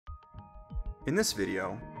In this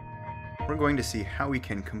video, we're going to see how we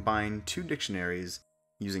can combine two dictionaries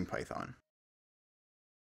using Python.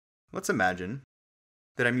 Let's imagine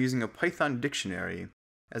that I'm using a Python dictionary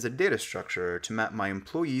as a data structure to map my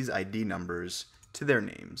employees' ID numbers to their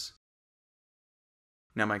names.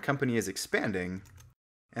 Now my company is expanding,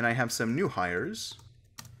 and I have some new hires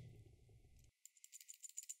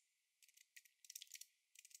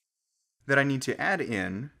that I need to add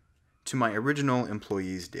in to my original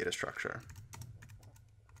employees data structure.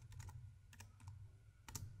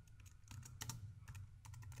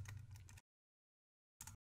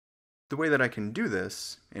 The way that I can do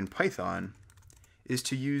this in Python is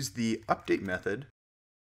to use the update method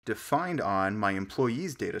defined on my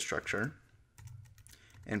employees data structure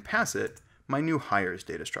and pass it my new hires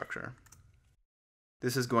data structure.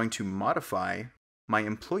 This is going to modify my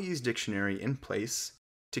employees dictionary in place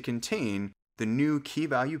to contain the new key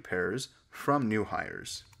value pairs from new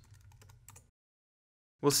hires.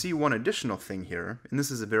 We'll see one additional thing here, and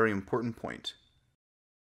this is a very important point.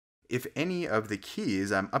 If any of the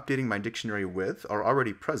keys I'm updating my dictionary with are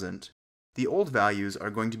already present, the old values are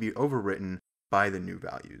going to be overwritten by the new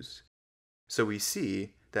values. So we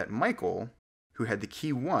see that Michael, who had the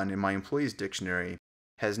key 1 in my employees dictionary,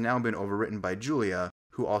 has now been overwritten by Julia,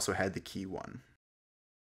 who also had the key 1.